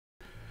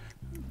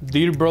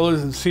Dear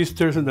brothers and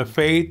sisters in the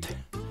faith,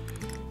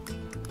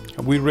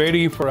 are we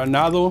ready for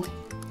another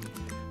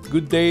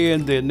good day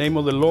in the name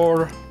of the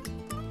Lord?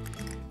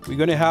 We're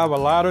going to have a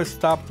lot of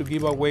stuff to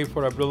give away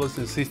for our brothers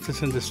and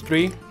sisters in the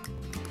street.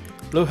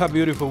 Look how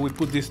beautiful we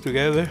put this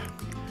together.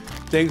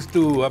 Thanks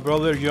to our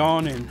brother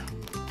John and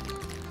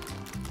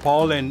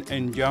Paul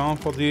and John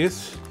for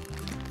this.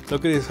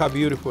 Look at this, how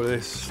beautiful it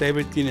is.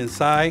 Everything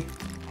inside.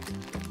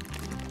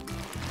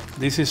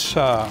 This is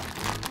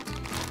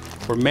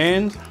for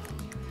men.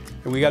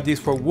 And we got this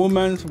for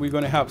women. We're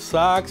gonna have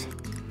socks.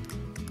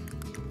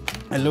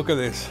 And look at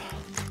this,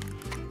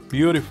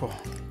 beautiful.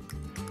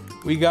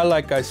 We got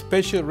like a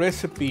special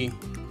recipe.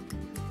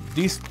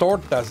 These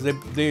tortas,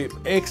 they're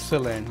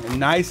excellent and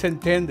nice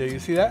and tender. You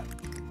see that?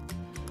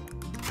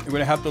 We're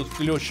gonna have those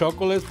little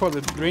chocolates for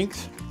the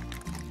drinks.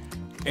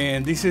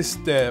 And this is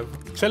the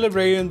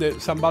celebrating the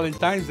St.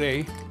 Valentine's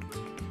Day.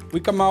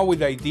 We come out with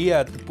the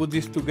idea to put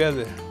this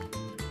together.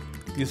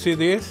 You see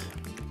this?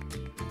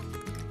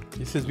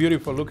 This is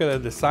beautiful. Look at the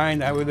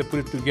design, how they put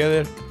it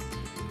together.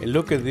 And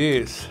look at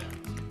this.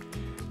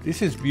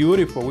 This is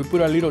beautiful. We put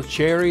a little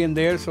cherry in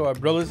there, so our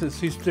brothers and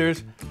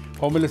sisters,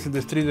 homeless in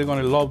the street, they're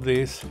gonna love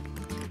this.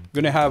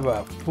 We're gonna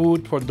have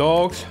food for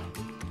dogs,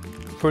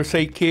 first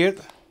aid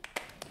kit.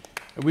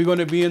 And we're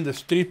gonna be in the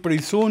street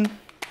pretty soon.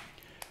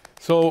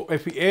 So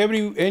if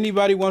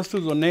anybody wants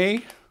to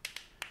donate,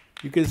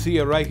 you can see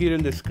it right here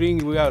in the screen.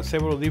 We got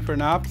several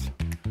different apps.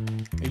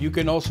 And you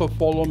can also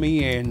follow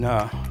me in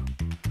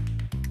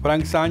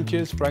Frank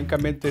Sanchez,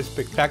 Francamente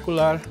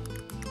Espectacular,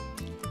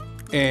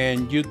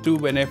 and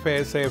YouTube and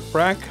FSA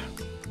Frank.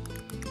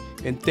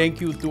 And thank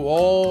you to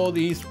all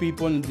these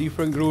people in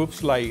different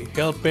groups like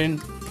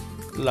Helping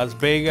Las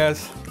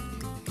Vegas,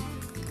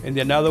 and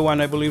another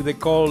one I believe they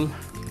call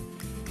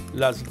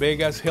Las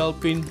Vegas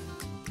Helping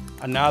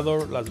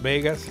Another Las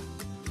Vegas,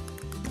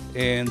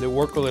 and the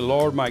Work of the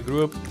Lord, my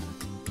group,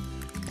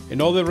 and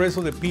all the rest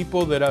of the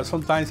people that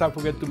sometimes I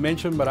forget to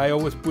mention, but I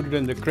always put it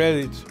in the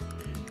credits.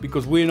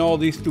 Because we're in all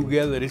this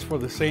together, it's for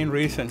the same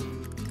reason,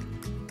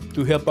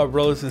 to help our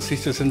brothers and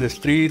sisters in the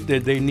street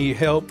that they need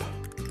help.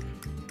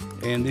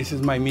 And this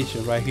is my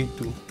mission right here,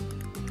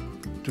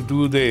 to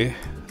do the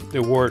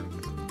work,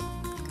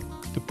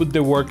 to put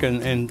the work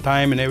and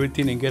time and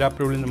everything, and get up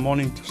early in the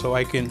morning so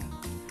I can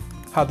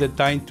have the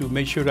time to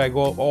make sure I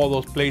go all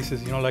those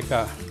places, you know, like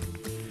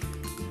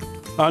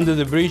under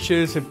the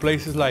bridges and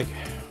places like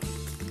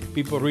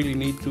people really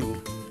need to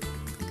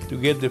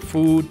get the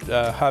food,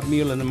 have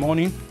meal in the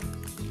morning.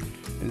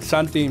 And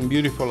something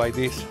beautiful like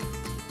this.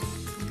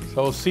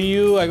 So see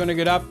you. I'm gonna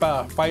get up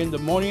 5 in the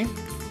morning.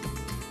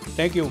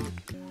 Thank you.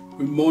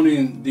 Good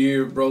morning,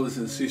 dear brothers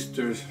and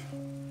sisters.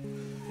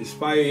 It's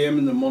 5 a.m.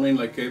 in the morning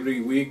like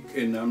every week,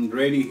 and I'm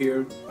ready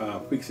here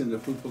fixing the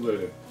food for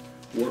the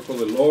work of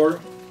the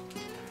Lord.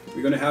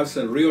 We're gonna have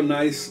some real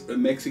nice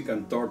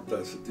Mexican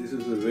tortas. This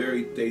is a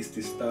very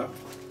tasty stuff.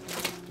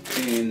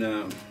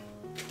 And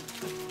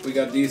we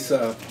got these,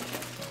 we're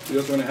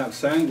also gonna have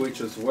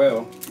sandwich as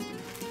well.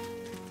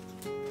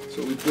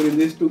 So we're putting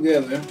this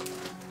together.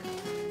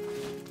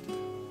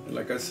 And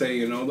like I say,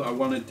 you know, I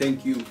want to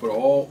thank you for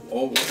all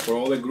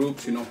the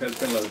groups, you know,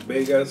 helping Las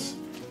Vegas,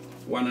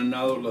 one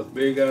another Las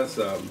Vegas,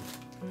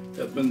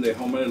 helping the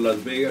homeless Las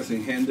Vegas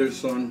in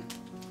Henderson.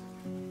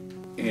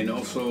 And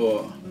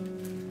also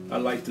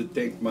I'd like to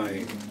thank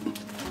my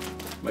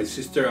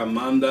sister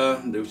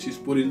Amanda, that she's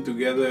putting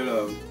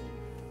together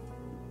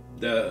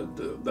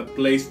the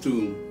place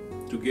to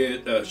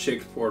get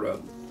checks for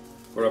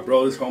our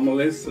brothers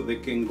homeless, so they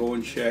can go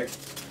and check,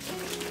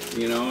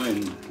 you know,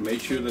 and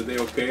make sure that they're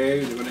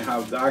okay. They're gonna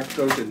have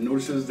doctors and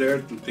nurses there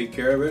to take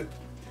care of it.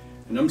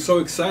 And I'm so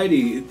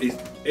excited.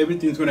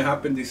 Everything's gonna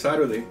happen this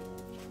Saturday.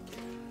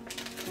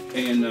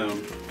 And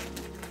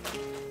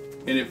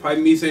if I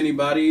miss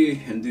anybody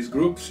in these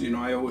groups, you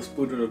know, I always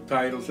put the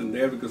titles in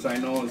there, because I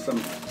know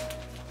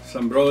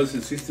some brothers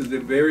and sisters, they're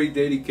very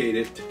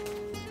dedicated.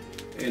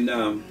 And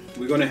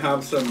we're gonna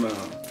have some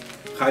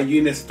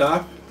hygiene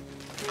stuff.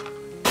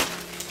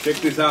 Check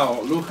this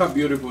out. Look how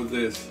beautiful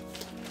this is.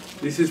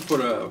 This is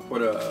for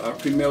our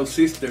female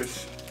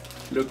sisters.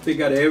 Look, they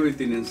got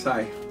everything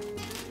inside.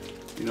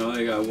 You know,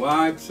 they got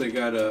wipes, they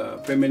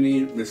got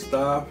feminine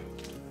stuff,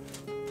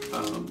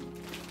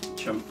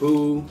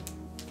 shampoo,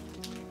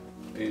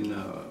 and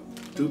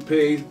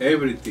toothpaste,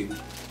 everything.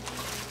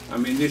 I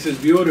mean, this is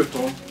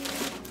beautiful.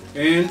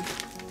 And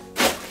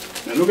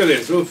look at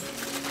this. Oof.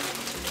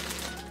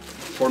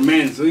 For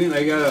men, so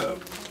they got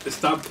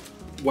stuff,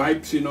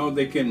 wipes, you know,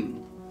 they can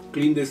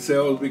clean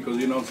themselves, because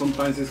you know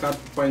sometimes it's hard to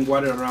find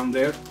water around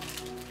there.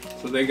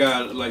 So they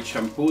got like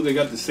shampoo, they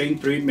got the same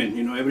treatment,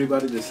 you know,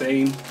 everybody the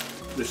same,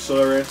 the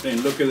syrup.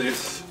 And look at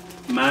this,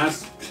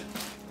 mask,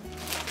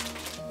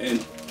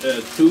 and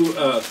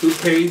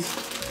toothpaste,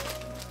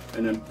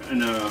 and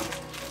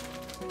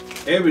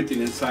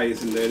everything inside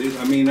is in there.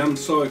 I mean, I'm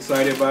so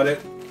excited about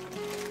it.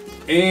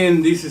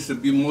 And this is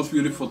the most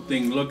beautiful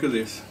thing. Look at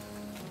this.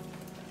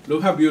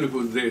 Look how beautiful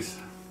is this.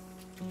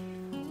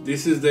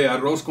 This is the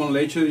arroz con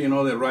leche, you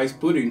know, the rice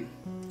pudding.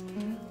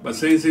 But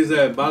since it's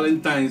a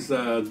Valentine's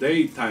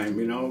Day time,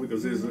 you know,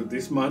 because it's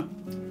this month,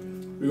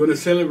 we're gonna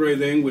celebrate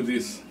them with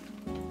this.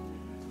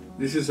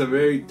 This is a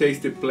very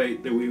tasty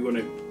plate that we're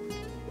gonna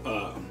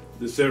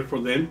dessert for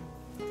them.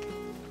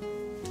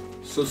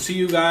 So see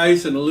you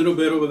guys in a little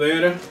bit over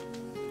there.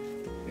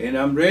 And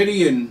I'm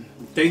ready, and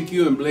thank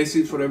you and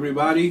blessings for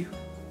everybody.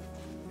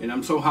 And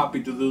I'm so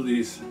happy to do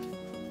this.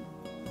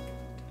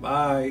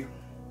 Bye.